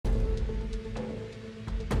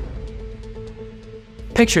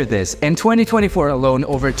Picture this, in 2024 alone,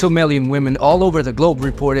 over 2 million women all over the globe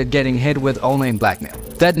reported getting hit with online blackmail.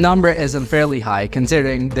 That number is unfairly high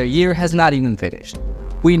considering the year has not even finished.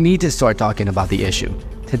 We need to start talking about the issue.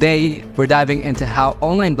 Today, we're diving into how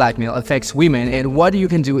online blackmail affects women and what you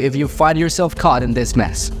can do if you find yourself caught in this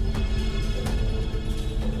mess.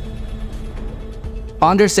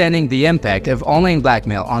 Understanding the impact of online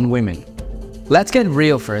blackmail on women. Let's get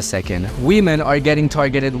real for a second. Women are getting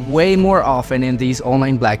targeted way more often in these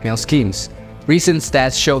online blackmail schemes. Recent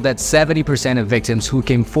stats show that 70% of victims who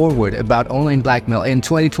came forward about online blackmail in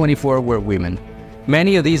 2024 were women.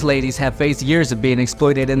 Many of these ladies have faced years of being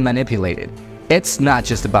exploited and manipulated. It's not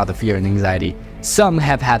just about the fear and anxiety. Some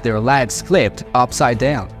have had their lives flipped upside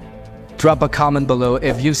down. Drop a comment below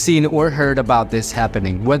if you've seen or heard about this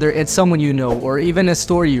happening, whether it's someone you know or even a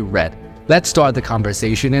story you read. Let's start the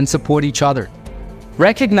conversation and support each other.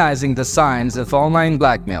 Recognizing the signs of online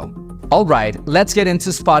blackmail. Alright, let's get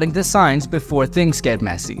into spotting the signs before things get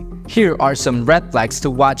messy. Here are some red flags to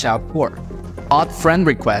watch out for. Odd friend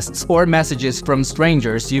requests or messages from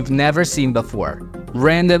strangers you've never seen before.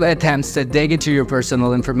 Random attempts to dig into your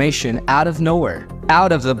personal information out of nowhere.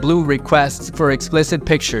 Out of the blue requests for explicit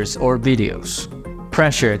pictures or videos.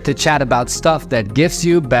 Pressure to chat about stuff that gives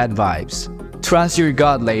you bad vibes. Trust your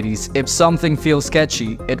gut, ladies. If something feels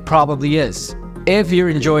sketchy, it probably is. If you're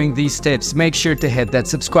enjoying these tips, make sure to hit that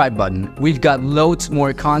subscribe button. We've got loads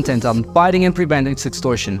more content on fighting and preventing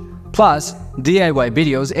sextortion, plus DIY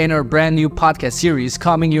videos and our brand new podcast series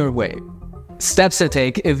coming your way. Steps to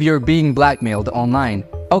take if you're being blackmailed online.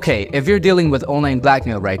 Okay, if you're dealing with online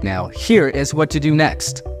blackmail right now, here is what to do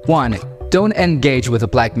next. 1. Don't engage with a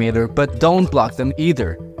blackmailer, but don't block them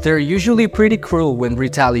either. They're usually pretty cruel when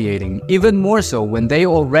retaliating, even more so when they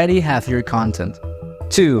already have your content.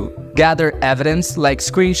 2. Gather evidence like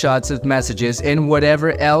screenshots of messages and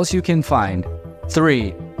whatever else you can find.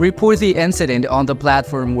 3. Report the incident on the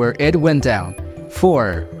platform where it went down.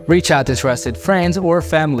 4. Reach out to trusted friends or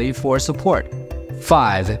family for support.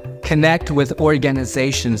 5. Connect with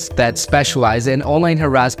organizations that specialize in online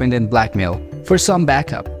harassment and blackmail for some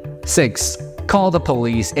backup. 6. Call the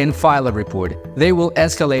police and file a report. They will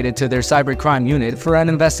escalate it to their cybercrime unit for an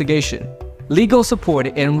investigation. Legal support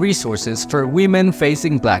and resources for women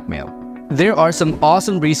facing blackmail. There are some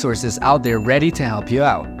awesome resources out there ready to help you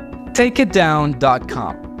out.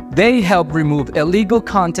 TakeItDown.com. They help remove illegal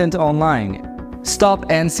content online.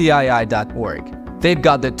 StopNCII.org. They've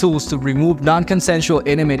got the tools to remove non-consensual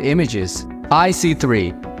intimate images.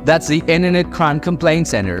 IC3. That's the Internet Crime Complaint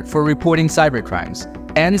Center for reporting cybercrimes.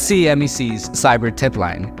 NCMEC's Cyber Tip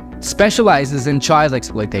Line. Specializes in child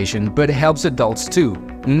exploitation but helps adults too.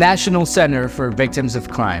 National Center for Victims of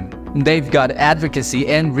Crime. They've got advocacy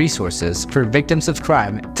and resources for victims of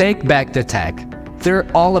crime. Take Back the Tech. They're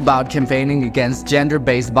all about campaigning against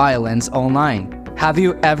gender-based violence online. Have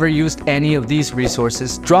you ever used any of these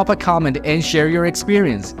resources? Drop a comment and share your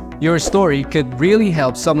experience. Your story could really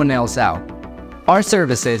help someone else out. Our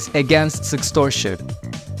services against sextortion.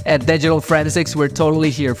 At Digital Forensics, we're totally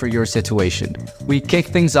here for your situation. We kick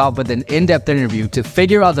things off with an in-depth interview to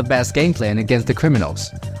figure out the best game plan against the criminals.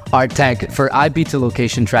 Our tech for IP to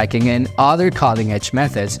location tracking and other cutting-edge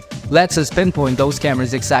methods lets us pinpoint those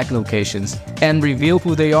cameras' exact locations and reveal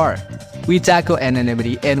who they are. We tackle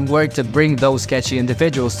anonymity and work to bring those sketchy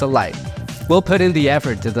individuals to light. We'll put in the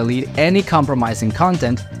effort to delete any compromising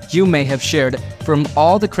content you may have shared from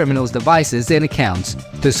all the criminals' devices and accounts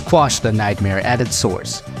to squash the nightmare at its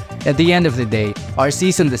source. At the end of the day, our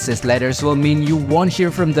cease and desist letters will mean you won't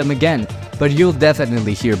hear from them again, but you'll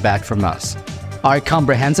definitely hear back from us. Our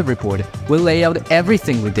comprehensive report will lay out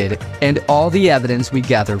everything we did and all the evidence we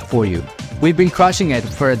gathered for you. We've been crushing it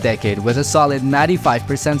for a decade with a solid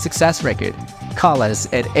 95% success record. Call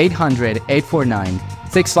us at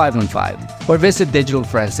 800-849-6515 or visit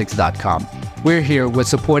digitalforensics.com. We're here with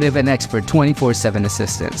supportive and expert 24/7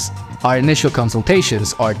 assistance. Our initial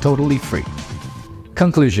consultations are totally free.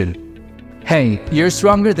 Conclusion. Hey, you're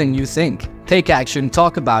stronger than you think. Take action,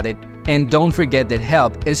 talk about it, and don't forget that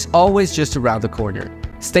help is always just around the corner.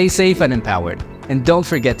 Stay safe and empowered. And don't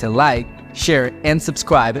forget to like, share, and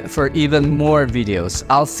subscribe for even more videos.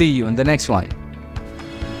 I'll see you in the next one.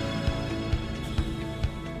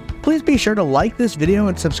 Please be sure to like this video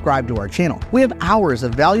and subscribe to our channel. We have hours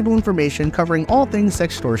of valuable information covering all things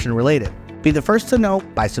sextortion related. Be the first to know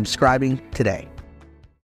by subscribing today.